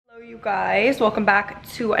You guys, welcome back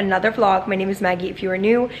to another vlog. My name is Maggie if you are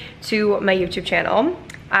new to my YouTube channel.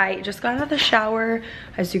 I just got out of the shower,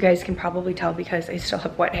 as you guys can probably tell because I still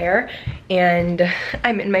have wet hair and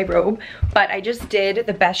I'm in my robe, but I just did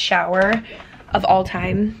the best shower of all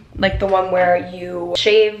time, like the one where you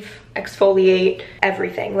shave, exfoliate,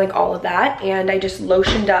 everything, like all of that. And I just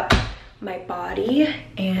lotioned up my body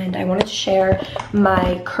and I wanted to share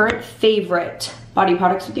my current favorite body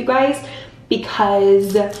products with you guys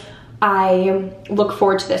because I look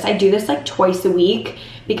forward to this. I do this like twice a week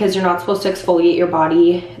because you're not supposed to exfoliate your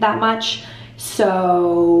body that much.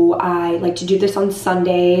 So I like to do this on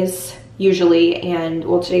Sundays usually, and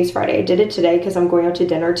well, today's Friday. I did it today because I'm going out to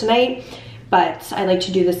dinner tonight, but I like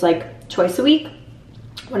to do this like twice a week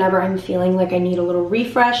whenever I'm feeling like I need a little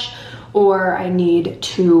refresh or I need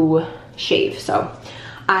to shave. So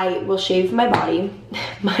I will shave my body,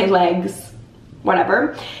 my legs,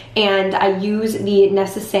 whatever, and I use the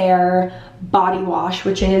Necessaire body wash,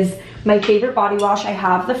 which is my favorite body wash. I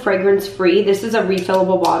have the fragrance free. This is a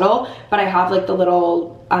refillable bottle, but I have like the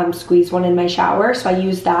little squeeze one in my shower, so I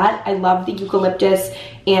use that. I love the eucalyptus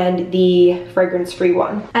and the fragrance free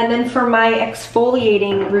one. And then for my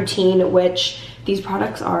exfoliating routine, which these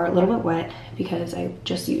products are a little bit wet because I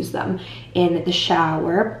just use them in the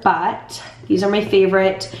shower, but these are my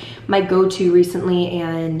favorite, my go-to recently,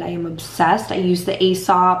 and I am obsessed. I use the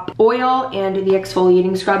Aesop oil and the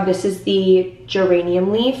exfoliating scrub. This is the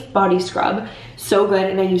geranium leaf body scrub. So good.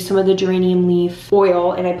 And I use some of the geranium leaf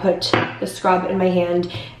oil and I put the scrub in my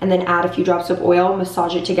hand and then add a few drops of oil,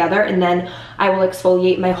 massage it together, and then I will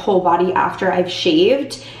exfoliate my whole body after I've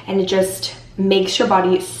shaved, and it just makes your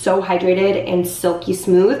body so hydrated and silky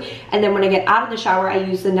smooth. And then when I get out of the shower, I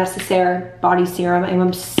use the Necessaire body serum. I'm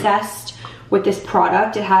obsessed with this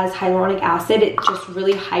product. It has hyaluronic acid. It just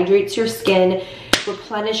really hydrates your skin,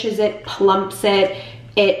 replenishes it, plumps it.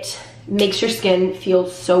 It makes your skin feel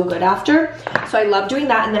so good after. So I love doing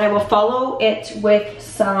that. And then I will follow it with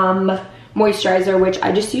some moisturizer, which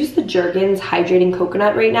I just use the Jergens Hydrating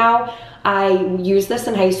Coconut right now. I used this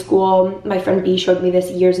in high school. My friend B showed me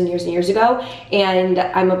this years and years and years ago, and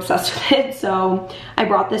I'm obsessed with it. So I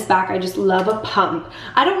brought this back. I just love a pump.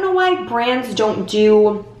 I don't know why brands don't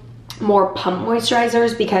do more pump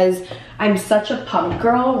moisturizers, because I'm such a pump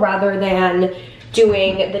girl rather than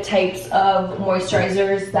doing the types of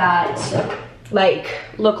moisturizers that like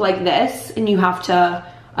look like this and you have to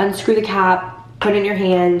unscrew the cap, put it in your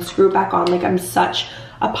hand, screw it back on. Like, I'm such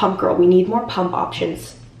a pump girl. We need more pump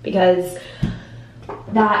options because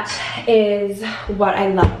that is what I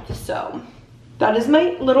love. So that is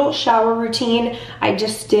my little shower routine. I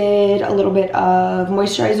just did a little bit of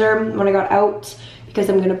moisturizer when I got out because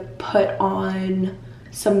I'm gonna put on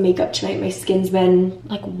some makeup tonight. My skin's been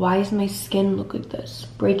like, why does my skin look like this?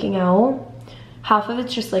 Breaking out. Half of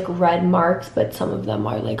it's just like red marks, but some of them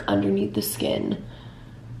are like underneath the skin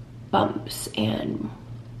bumps, and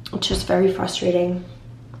it's just very frustrating.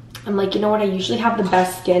 I'm like, you know what, I usually have the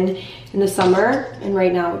best skin in the summer, and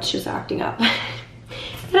right now it's just acting up.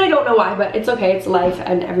 And I don't know why, but it's okay, it's life,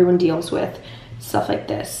 and everyone deals with stuff like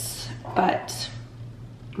this, but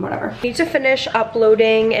whatever. I need to finish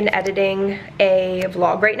uploading and editing a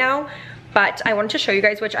vlog right now, but I wanted to show you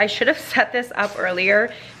guys, which I should have set this up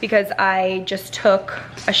earlier because I just took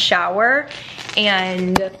a shower,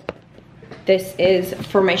 and this is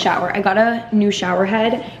for my shower. I got a new shower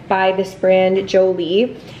head by this brand,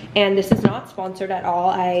 Jolie, and this is not sponsored at all.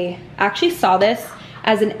 I actually saw this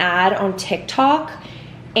as an ad on TikTok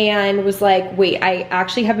and was like, wait, I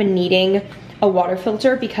actually have been needing a water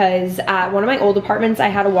filter because at one of my old apartments I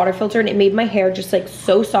had a water filter and it made my hair just like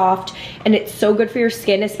so soft, and it's so good for your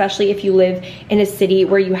skin, especially if you live in a city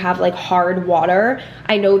where you have like hard water.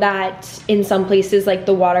 I know that in some places like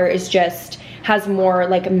the water is just has more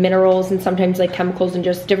like minerals and sometimes like chemicals and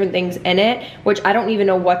just different things in it, which I don't even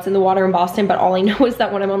know what's in the water in Boston, but all I know is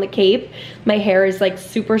that when I'm on the Cape, my hair is like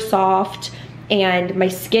super soft and my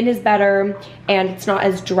skin is better and it's not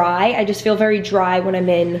as dry. I just feel very dry when I'm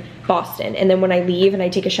in Boston, and then when I leave and I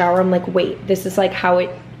take a shower, I'm like, wait, this is like how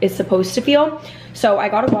it is supposed to feel. So I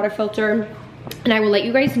got a water filter and I will let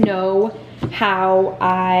you guys know how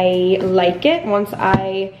I like it once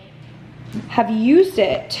I have used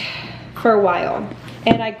it for a while.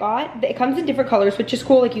 And it comes in different colors, which is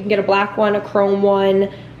cool. Like, you can get a black one, a chrome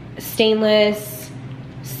one, stainless,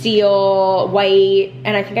 steel, white,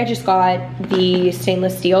 and I think I just got the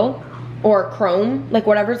stainless steel or chrome, like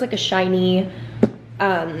whatever's like a shiny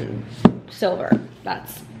silver.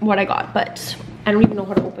 That's what I got, but I don't even know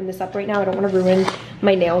how to open this up right now. I don't want to ruin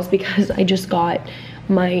my nails because I just got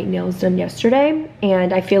my nails done yesterday,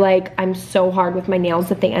 and I feel like I'm so hard with my nails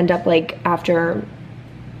that they end up like after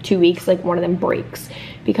 2 weeks, like one of them breaks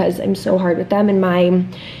because I'm so hard with them. And my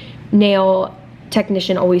nail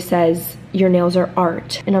technician always says your nails are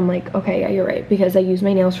art, and I'm like, okay, yeah, you're right, because I use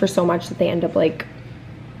my nails for so much that they end up like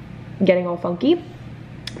getting all funky.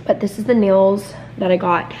 But this is the nails that I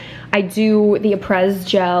got. I do the Aprez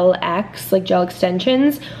Gel X, like gel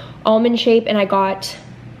extensions, almond shape, and I got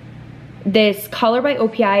this color by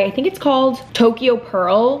OPI. I think it's called Tokyo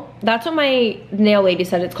Pearl. That's what my nail lady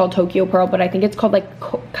said. It's called Tokyo Pearl, but I think it's called like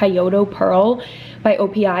Kyoto Pearl by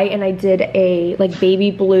OPI, and I did a like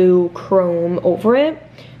baby blue chrome over it,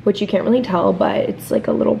 which you can't really tell, but it's like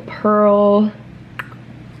a little pearl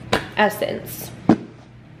essence.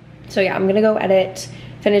 So yeah, I'm gonna go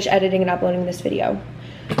finish editing and uploading this video,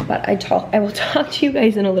 but I will talk to you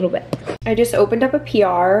guys in a little bit. I just opened up a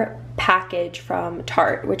PR package from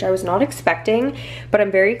Tarte, which I was not expecting, but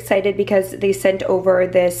I'm very excited because they sent over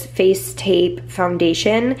this face tape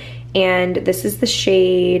foundation, and this is the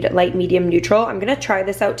shade light medium neutral. I'm gonna try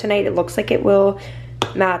this out tonight. It looks like it will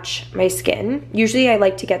match my skin. Usually I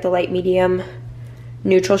like to get the light medium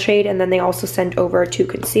neutral shade, and then they also sent over 2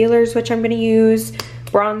 concealers, which I'm gonna use,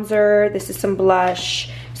 bronzer, this is some blush.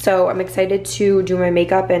 So I'm excited to do my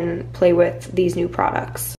makeup and play with these new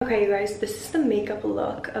products. Okay, you guys, this is the makeup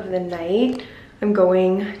look of the night. I'm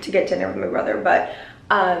going to get dinner with my brother, but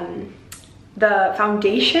the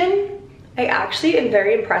foundation, I actually am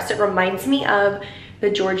very impressed. It reminds me of the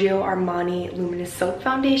Giorgio Armani Luminous Silk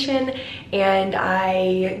Foundation, and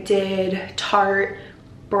I did Tarte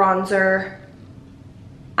bronzer,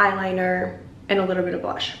 eyeliner, and a little bit of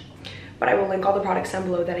blush. But I will link all the products down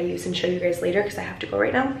below that I use and show you guys later because I have to go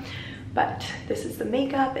right now. But this is the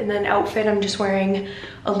makeup, and then outfit, I'm just wearing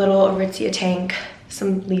a little Aritzia tank,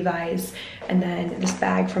 some Levi's, and then this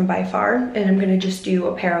bag from By Far. And I'm gonna just do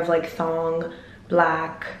a pair of like thong,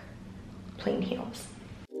 black, plain heels.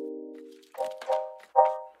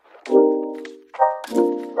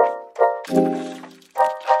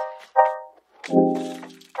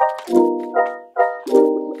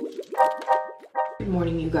 Good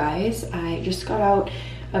morning, you guys. I just got out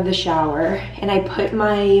of the shower and I put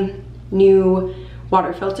my new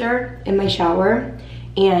water filter in my shower,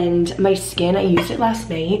 and my skin, I used it last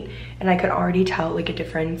night and I could already tell like a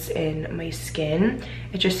difference in my skin.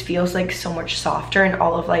 It just feels like so much softer, and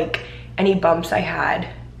all of like any bumps I had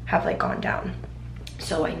have like gone down.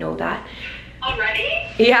 So I know that. Already?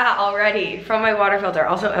 Yeah, already, from my water filter.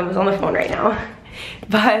 Also, I was on the phone right now.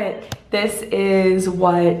 But this is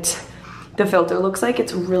what the filter looks like.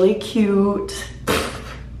 It's really cute.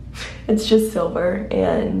 It's just silver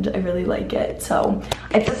and I really like it. So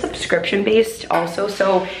it's a subscription based also,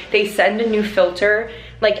 so they send a new filter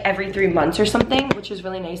like every 3 months or something, which is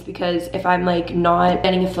really nice because if I'm like not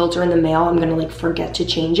getting a filter in the mail, I'm gonna like forget to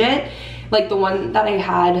change it. Like the one that I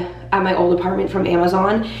had at my old apartment from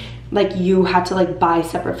Amazon, like you had to like buy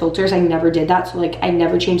separate filters. I never did that, so like I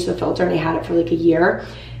never changed the filter and I had it for like a year,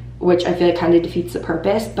 which I feel like kind of defeats the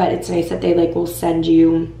purpose. But it's nice that they like will send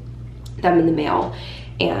you them in the mail.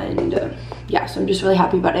 And yeah, so I'm just really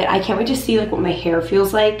happy about it. I can't wait to see like what my hair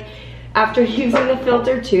feels like after using the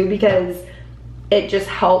filter too, because it just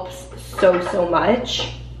helps so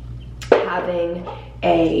much having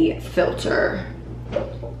a filter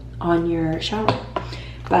on your shower.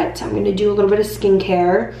 But I'm gonna do a little bit of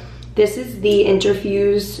skincare. This is the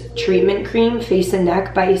Interfuse Treatment Cream Face and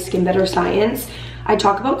Neck by Skin Better Science. I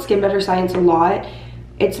talk about Skin Better Science a lot.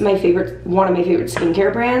 It's my favorite, one of my favorite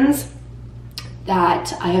skincare brands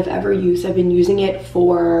that I have ever used. I've been using it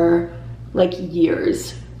for like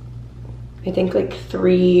years. I think like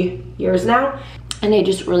 3 years now, and I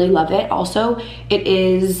just really love it. Also, it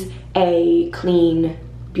is a clean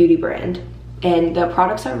beauty brand, and the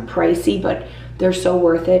products are pricey, but they're so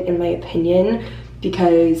worth it in my opinion,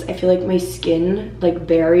 because I feel like my skin like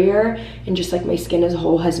barrier and just like my skin as a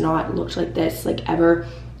whole has not looked like this like ever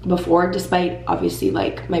before, despite obviously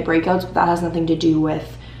like my breakouts, but that has nothing to do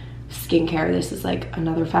with skincare. This is like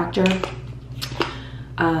another factor.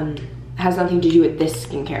 Has nothing to do with this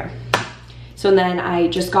skincare. So then I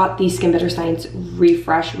just got the Skin Better Science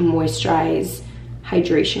Refresh Moisturize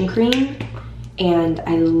Hydration Cream, and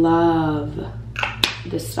I love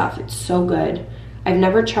this stuff. It's so good. I've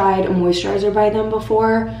never tried a moisturizer by them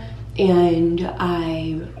before, and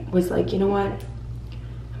I was like, you know what,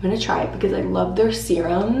 I'm gonna try it because I love their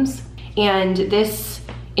serums. And this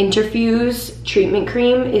Interfuse treatment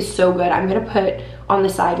cream is so good. I'm gonna put on the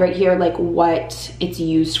side right here like what it's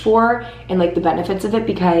used for and like the benefits of it,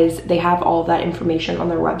 because they have all of that information on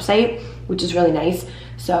their website, which is really nice.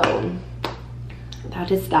 So that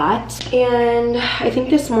is that. And I think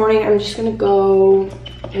this morning I'm just gonna go,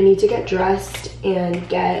 I need to get dressed and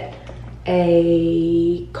get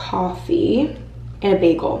a coffee and a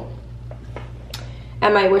bagel.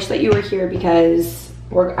 And I wish that you were here because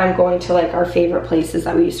I'm going to like our favorite places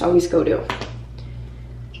that we used to always go to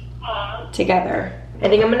together. I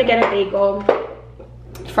think I'm gonna get a bagel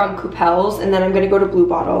from Coupel's, and then I'm gonna go to Blue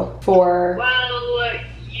Bottle for... Well,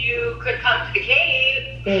 you could come to the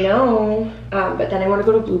cave. I know, but then I wanna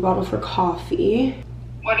go to Blue Bottle for coffee.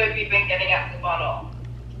 What have you been getting at Blue Bottle?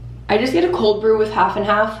 I just get a cold brew with half and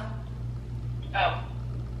half. Oh.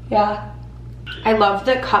 Yeah. I love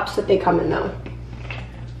the cups that they come in though.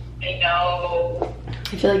 I know.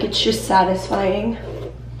 I feel like it's just satisfying.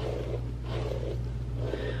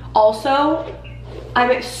 Also,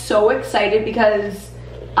 I'm so excited because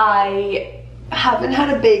I haven't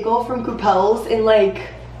had a bagel from Coupel's in like,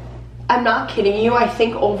 I'm not kidding you, I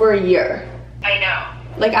think over a year. I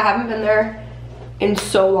know. Like I haven't been there in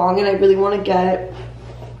so long, and I really want to get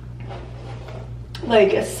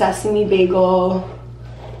like a sesame bagel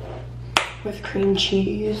with cream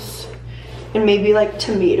cheese and maybe like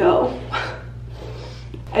tomato.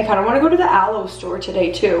 I kind of want to go to the aloe store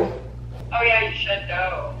today too. Oh yeah, you should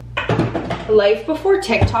go. Life before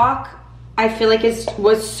TikTok, I feel like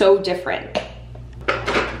was so different.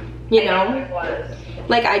 You know? It was.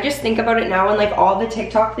 Like I just think about it now, and like all the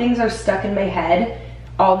TikTok things are stuck in my head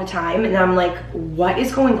all the time, and I'm like, what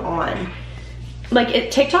is going on?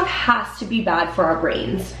 Like TikTok has to be bad for our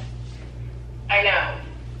brains. I know.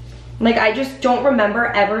 Like I just don't remember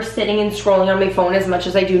ever sitting and scrolling on my phone as much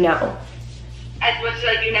as I do now. As much as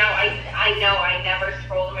I do now, I know I never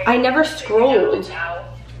scrolled on my phone. I never scrolled. Now,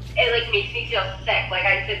 it like makes me feel sick. Like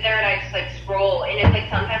I sit there and I just like scroll, and it's like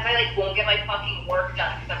sometimes I like won't get my fucking work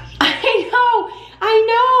done because I'm scrolling.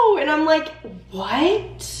 I know, and I'm like,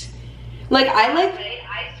 what? Like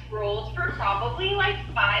I scrolled for probably like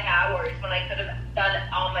 5 hours when I could have done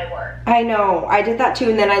all my work. I know, I did that too,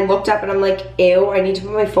 and then I looked up and I'm like, ew, I need to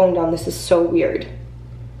put my phone down. This is so weird.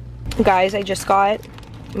 Guys, I just got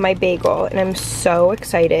my bagel and I'm so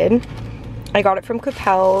excited. I got it from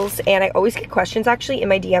Coupel's, and I always get questions actually in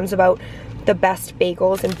my DMs about the best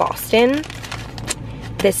bagels in Boston.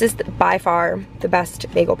 This is by far the best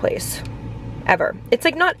bagel place ever. It's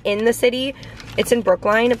like not in the city, it's in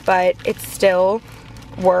Brookline, but it's still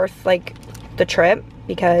worth like the trip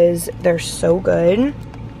because they're so good,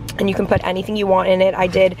 and you can put anything you want in it. I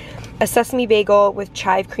did a sesame bagel with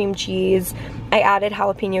chive cream cheese. I added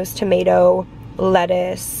jalapenos, tomato,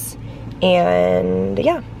 lettuce, and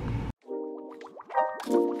yeah.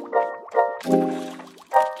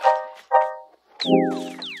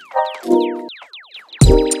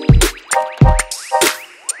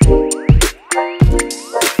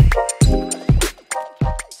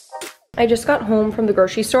 I just got home from the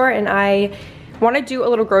grocery store, and I want to do a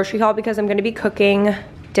little grocery haul because I'm going to be cooking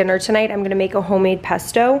dinner tonight. I'm going to make a homemade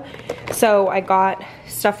pesto. So I got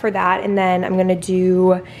stuff for that, and then I'm going to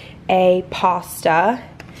do a pasta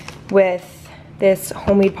with this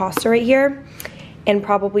homemade pasta right here, and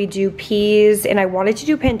probably do peas. And I wanted to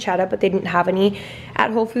do pancetta, but they didn't have any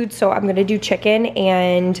at Whole Foods, so I'm going to do chicken.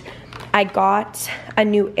 And I got a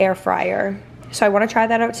new air fryer, so I want to try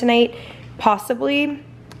that out tonight, possibly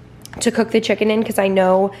to cook the chicken in, because I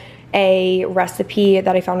know a recipe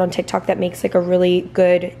that I found on TikTok that makes like a really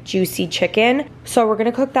good juicy chicken. So we're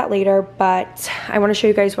gonna cook that later, but I want to show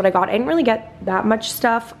you guys what I got. I didn't really get that much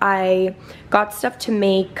stuff. I got stuff to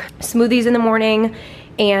make smoothies in the morning,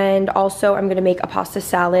 and also I'm gonna make a pasta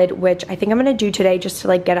salad, which I think I'm gonna do today just to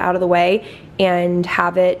like get it out of the way and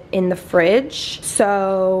have it in the fridge.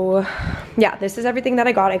 So yeah, this is everything that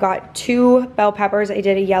I got. I got 2 bell peppers. I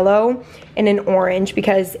did a yellow and an orange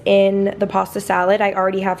because in the pasta salad I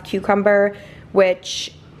already have cucumber,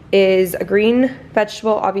 which is a green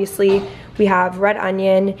vegetable. Obviously we have red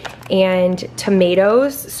onion and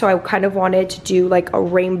tomatoes, so I kind of wanted to do like a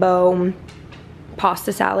rainbow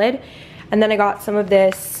pasta salad. And then I got some of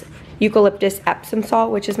this eucalyptus Epsom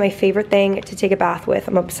salt, which is my favorite thing to take a bath with.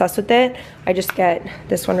 I'm obsessed with it. I just get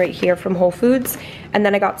this one right here from Whole Foods. And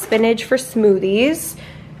then I got spinach for smoothies,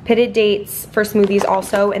 pitted dates for smoothies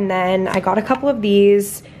also. And then I got a couple of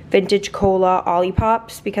these vintage cola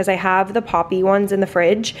Olippops because I have the poppy ones in the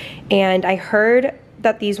fridge, and I heard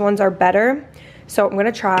that these ones are better. So I'm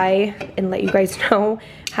gonna try and let you guys know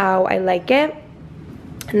how I like it.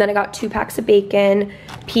 And then I got 2 packs of bacon,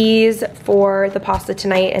 peas for the pasta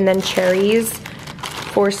tonight, and then cherries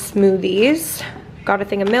for smoothies. Got a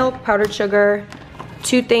thing of milk, powdered sugar,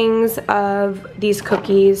 2 things of these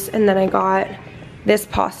cookies, and then I got this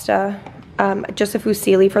pasta, just a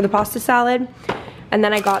fusilli for the pasta salad. And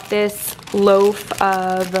then I got this loaf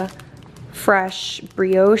of fresh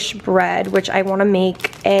brioche bread, which I want to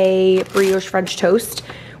make a brioche French toast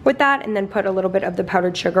with that, and then put a little bit of the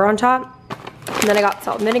powdered sugar on top. And then I got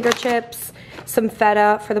salt and vinegar chips, some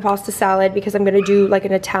feta for the pasta salad because I'm gonna do like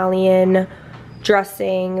an Italian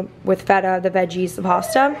dressing with feta, the veggies, the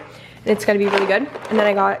pasta, and it's gonna be really good. And then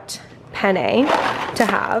I got penne to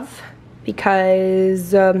have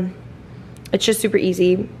because it's just super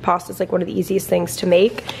easy. Pasta is like one of the easiest things to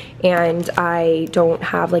make, and I don't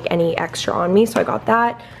have like any extra on me, so I got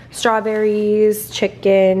that. Strawberries,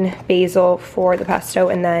 chicken, basil for the pesto,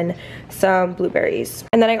 and then some blueberries.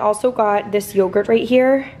 And then I also got this yogurt right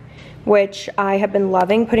here, which I have been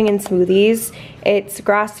loving putting in smoothies. It's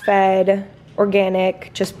grass-fed,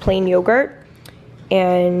 organic, just plain yogurt.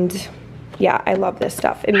 And yeah, I love this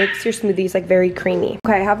stuff. It makes your smoothies like very creamy.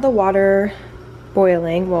 Okay, I have the water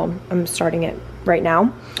boiling. Well, I'm starting it right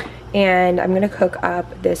now. And I'm gonna cook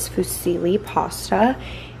up this fusilli pasta.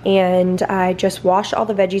 And I just washed all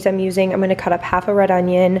the veggies I'm using. I'm gonna cut up half a red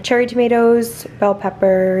onion, cherry tomatoes, bell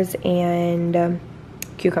peppers, and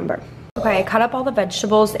cucumber. Okay, I cut up all the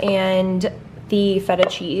vegetables and the feta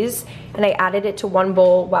cheese, and I added it to one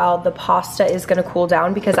bowl while the pasta is gonna cool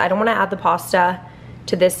down because I don't wanna add the pasta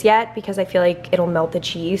to this yet because I feel like it'll melt the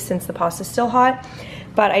cheese since the pasta's still hot.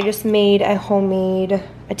 But I just made a homemade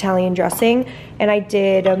Italian dressing, and I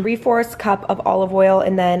did a 3/4 cup of olive oil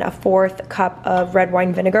and then a 1/4 cup of red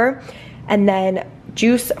wine vinegar, and then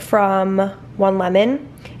juice from 1 lemon.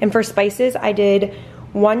 And for spices, I did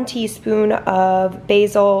 1 teaspoon of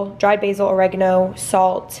basil, dried basil, oregano,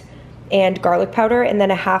 salt, and garlic powder, and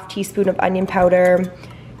then a 1/2 teaspoon of onion powder,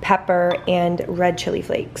 pepper, and red chili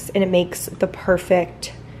flakes. And it makes the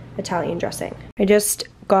perfect Italian dressing. I just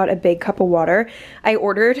got a big cup of water. I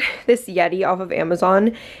ordered this Yeti off of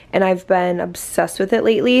Amazon, and I've been obsessed with it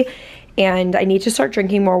lately, and I need to start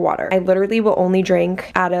drinking more water. I literally will only drink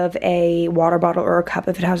out of a water bottle or a cup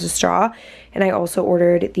if it has a straw. And I also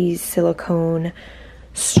ordered these silicone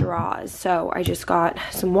straws. So I just got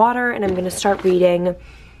some water, and I'm gonna start reading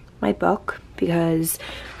my book because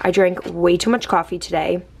I drank way too much coffee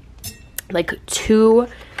today, like too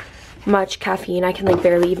much caffeine. I can like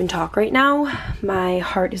barely even talk right now. My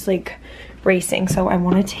heart is like racing, so I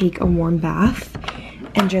want to take a warm bath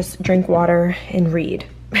and just drink water and read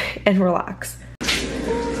and relax.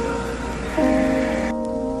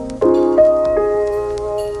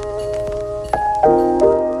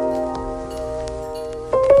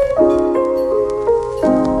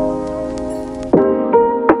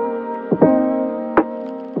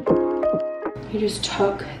 I just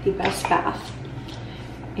took the best bath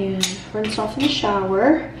and rinsed off in the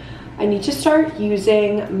shower. I need to start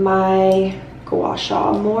using my gua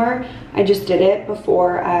sha more. I just did it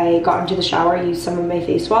before I got into the shower. I used some of my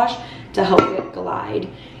face wash to help it glide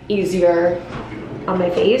easier on my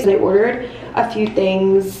face. And I ordered a few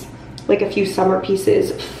things, like a few summer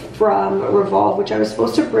pieces from Revolve, which I was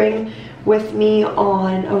supposed to bring with me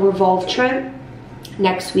on a Revolve trip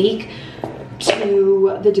next week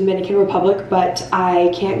to the Dominican Republic, but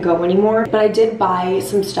I can't go anymore. But I did buy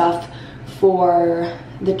some stuff for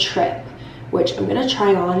the trip, which I'm gonna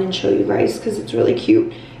try on and show you guys because it's really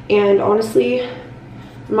cute. And honestly,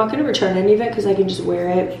 I'm not gonna return any of it because I can just wear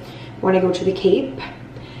it when I go to the Cape.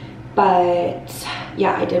 But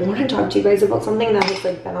yeah, I did want to talk to you guys about something that has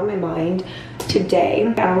like been on my mind today.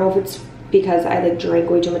 I don't know if it's because I like drank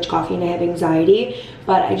way too much coffee and I have anxiety,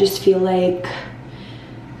 but I just feel like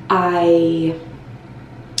I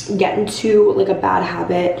get into like a bad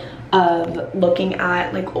habit of looking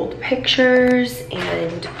at like old pictures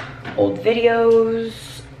and old videos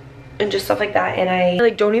and just stuff like that, and I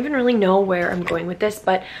like don't even really know where I'm going with this,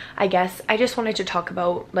 but I guess I just wanted to talk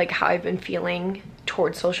about like how I've been feeling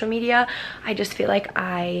towards social media. I just feel like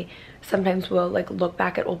I sometimes will like look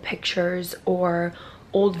back at old pictures or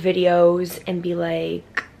old videos and be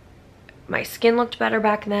like, my skin looked better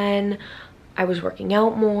back then, I was working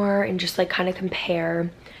out more, and just like kind of compare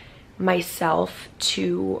myself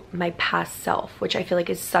to my past self, which I feel like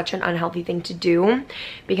is such an unhealthy thing to do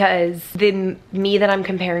because the me that I'm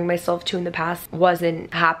comparing myself to in the past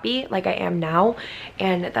wasn't happy like I am now.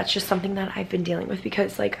 And that's just something that I've been dealing with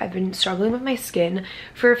because like I've been struggling with my skin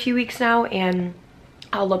for a few weeks now, and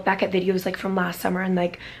I'll look back at videos like from last summer and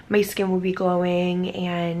like my skin would be glowing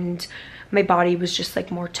and my body was just like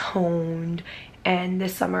more toned. And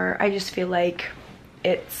this summer I just feel like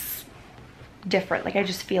it's different. Like I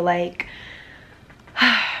just feel like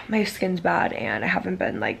my skin's bad and I haven't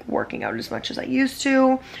been like working out as much as I used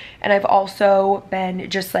to. And I've also been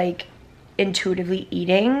just like intuitively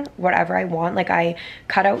eating whatever I want. Like I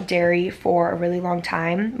cut out dairy for a really long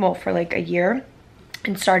time, well for like a year,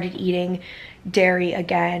 and started eating dairy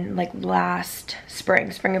again like last spring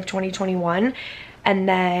of 2021. And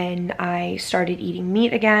then I started eating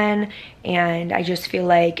meat again, and I just feel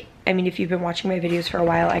like, I mean, if you've been watching my videos for a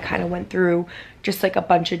while, I kind of went through just like a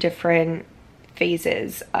bunch of different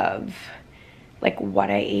phases of like what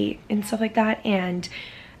I ate and stuff like that. And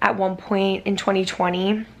at one point in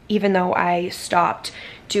 2020, even though I stopped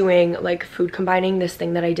doing like food combining, this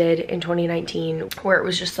thing that I did in 2019 where it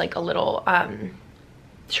was just like a little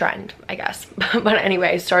trend, I guess. But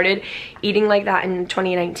anyway, I started eating like that in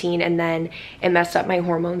 2019, and then it messed up my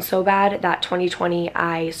hormones so bad that 2020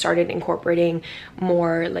 I started incorporating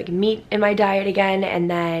more like meat in my diet again, and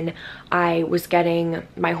then I was getting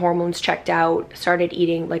my hormones checked out, started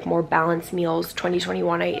eating like more balanced meals.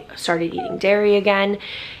 2021 I started eating dairy again,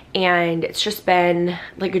 and it's just been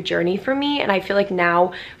like a journey for me. And I feel like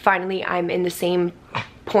now finally I'm in the same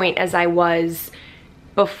point as I was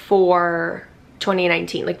before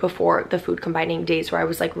 2019, like before the food combining days where I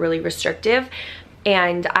was like really restrictive.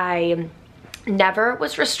 And I never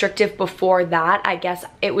was restrictive before that. I guess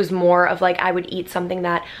it was more of like I would eat something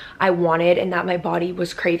that I wanted and that my body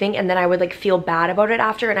was craving, and then I would like feel bad about it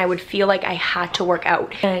after, and I would feel like I had to work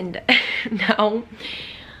out. And now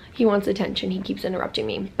he wants attention, he keeps interrupting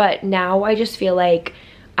me. But now I just feel like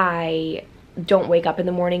I don't wake up in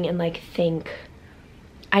the morning and like think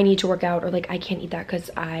I need to work out, or like I can't eat that because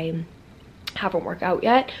I haven't worked out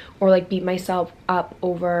yet, or like beat myself up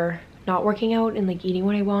over not working out and like eating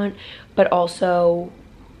what I want. But also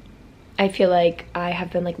I feel like I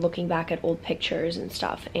have been like looking back at old pictures and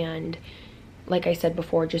stuff, and like I said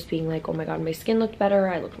before, just being like, oh my god, my skin looked better,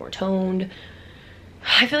 I looked more toned.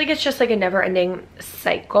 I feel like it's just like a never-ending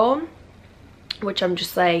cycle, which I'm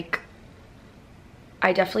just like,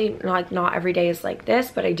 I definitely, not every day is like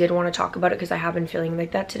this, but I did want to talk about it because I have been feeling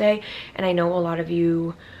like that today, and I know a lot of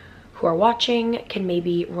you who are watching can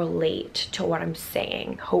maybe relate to what I'm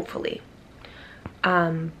saying, hopefully.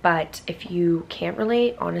 But if you can't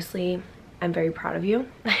relate, honestly, I'm very proud of you.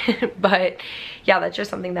 But yeah, that's just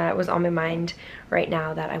something that was on my mind right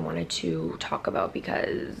now that I wanted to talk about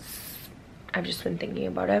because I've just been thinking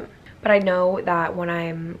about it. But I know that when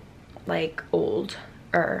I'm like old,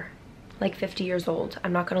 or like 50 years old,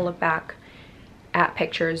 I'm not gonna look back at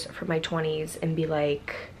pictures from my 20s and be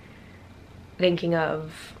like thinking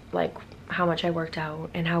of like how much I worked out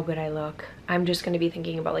and how good I look. I'm just gonna be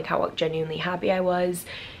thinking about like how genuinely happy I was,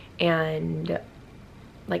 and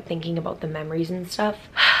like thinking about the memories and stuff.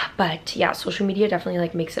 But yeah, social media definitely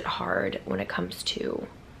like makes it hard when it comes to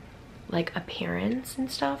like appearance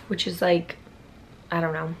and stuff, which is like, I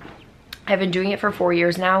don't know. I've been doing it for 4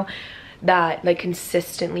 years now, that like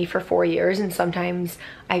consistently for 4 years, and sometimes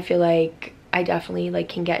I feel like I definitely like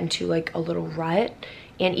can get into like a little rut.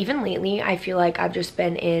 And even lately, I feel like I've just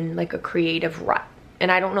been in like a creative rut.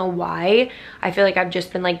 And I don't know why. I feel like I've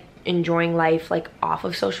just been like enjoying life like off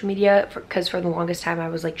of social media, because for the longest time I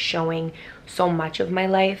was like showing so much of my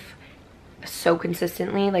life so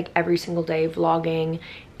consistently, like every single day, vlogging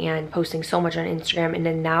and posting so much on Instagram. And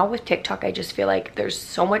then now with TikTok, I just feel like there's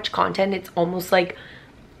so much content, it's almost like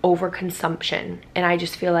overconsumption, and I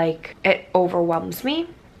just feel like it overwhelms me.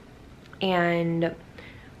 And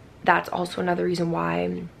that's also another reason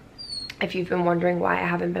why, if you've been wondering why I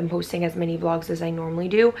haven't been posting as many vlogs as I normally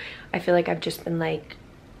do, I feel like I've just been like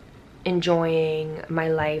enjoying my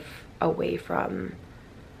life away from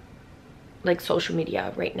like social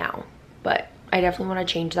media right now. But I definitely want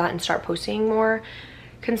to change that and start posting more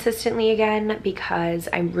consistently again, because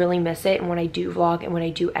I really miss it. And when I do vlog and when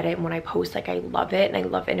I do edit and when I post, like I love it, and I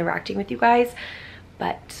love interacting with you guys.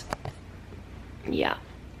 But yeah,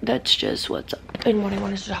 that's just what's up and what I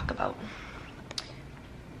wanted to talk about.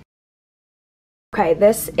 Okay,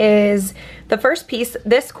 this is the first piece.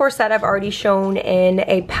 This corset I've already shown in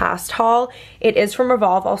a past haul. It is from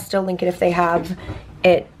Revolve. I'll still link it if they have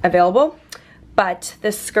it available. But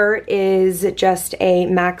the skirt is just a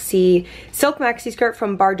maxi, silk maxi skirt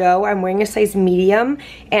from Bardot. I'm wearing a size medium,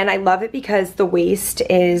 and I love it because the waist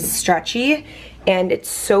is stretchy and it's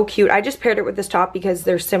so cute. I just paired it with this top because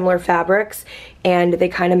they're similar fabrics and they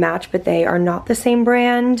kind of match, but they are not the same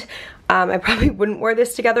brand. I probably wouldn't wear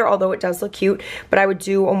this together, although it does look cute, but I would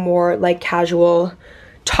do a more like casual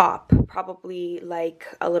top, probably like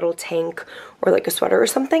a little tank or like a sweater or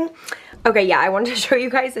something. Okay, yeah, I wanted to show you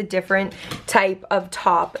guys a different type of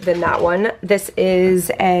top than that one. This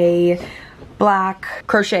is a black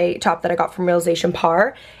crochet top that I got from Realization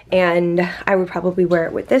Par, and I would probably wear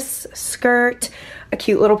it with this skirt, a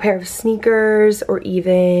cute little pair of sneakers, or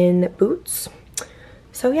even boots.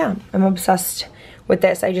 So yeah, I'm obsessed with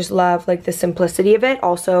this. I just love like the simplicity of it.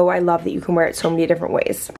 Also, I love that you can wear it so many different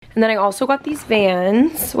ways. And then I also got these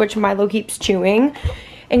Vans, which Milo keeps chewing,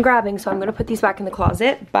 and grabbing, so I'm gonna put these back in the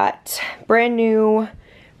closet. But brand new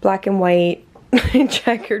black and white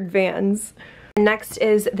checkered Vans. Next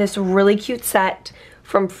is this really cute set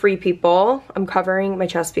from Free People. I'm covering my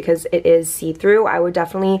chest because it is see-through. I would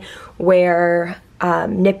definitely wear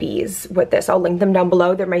nippies with this. I'll link them down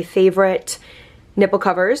below. They're my favorite nipple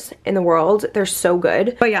covers in the world. They're so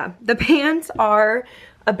good. But yeah, the pants are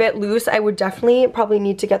a bit loose. I would definitely probably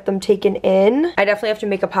need to get them taken in. I definitely have to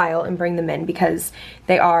make a pile and bring them in because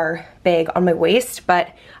they are big on my waist,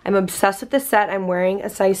 but I'm obsessed with this set. I'm wearing a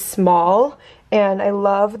size small, and I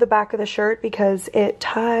love the back of the shirt because it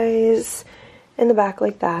ties in the back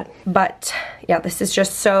like that. But yeah, this is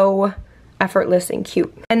just so effortless and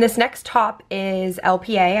cute. And this next top is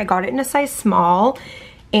LPA. I got it in a size small,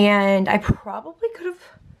 and I probably could have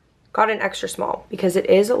got an extra small because it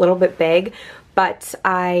is a little bit big, but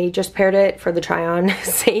I just paired it for the try-on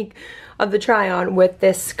sake of the try-on with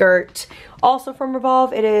this skirt. Also from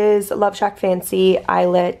Revolve, it is Love Shack Fancy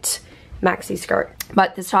eyelet maxi skirt.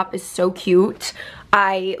 But this top is so cute.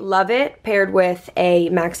 I love it paired with a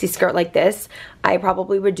maxi skirt like this. I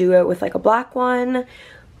probably would do it with like a black one,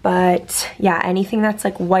 but yeah, anything that's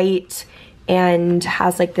like white and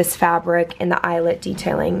has like this fabric and the eyelet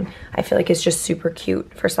detailing, I feel like is just super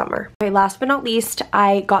cute for summer. Okay, last but not least,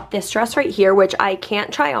 I got this dress right here, which I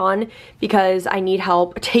can't try on because I need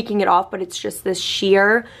help taking it off, but it's just this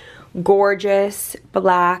sheer, gorgeous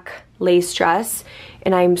black lace dress,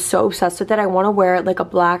 and I'm so obsessed with it. I want to wear like a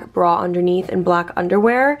black bra underneath and black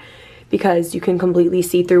underwear because you can completely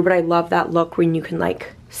see through, but I love that look when you can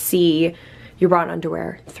like see your bra and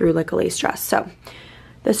underwear through like a lace dress. So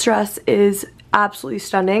this dress is absolutely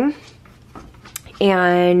stunning,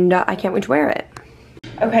 and I can't wait to wear it.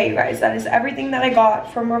 Okay, you guys, that is everything that I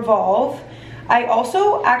got from Revolve. I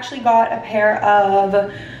also actually got a pair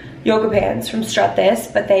of yoga pants from Strut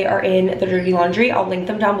This, but they are in the dirty laundry. I'll link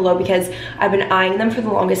them down below because I've been eyeing them for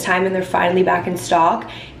the longest time, and they're finally back in stock,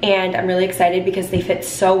 and I'm really excited because they fit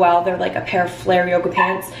so well. They're like a pair of flare yoga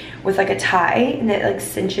pants with like a tie, and it like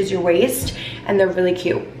cinches your waist, and they're really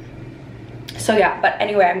cute. So yeah, but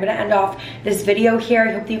anyway, I'm gonna end off this video here.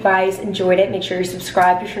 I hope that you guys enjoyed it. Make sure you're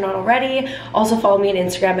subscribed if you're not already. Also follow me on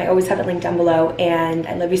Instagram. I always have it linked down below, and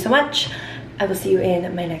I love you so much. I will see you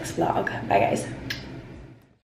in my next vlog. Bye guys.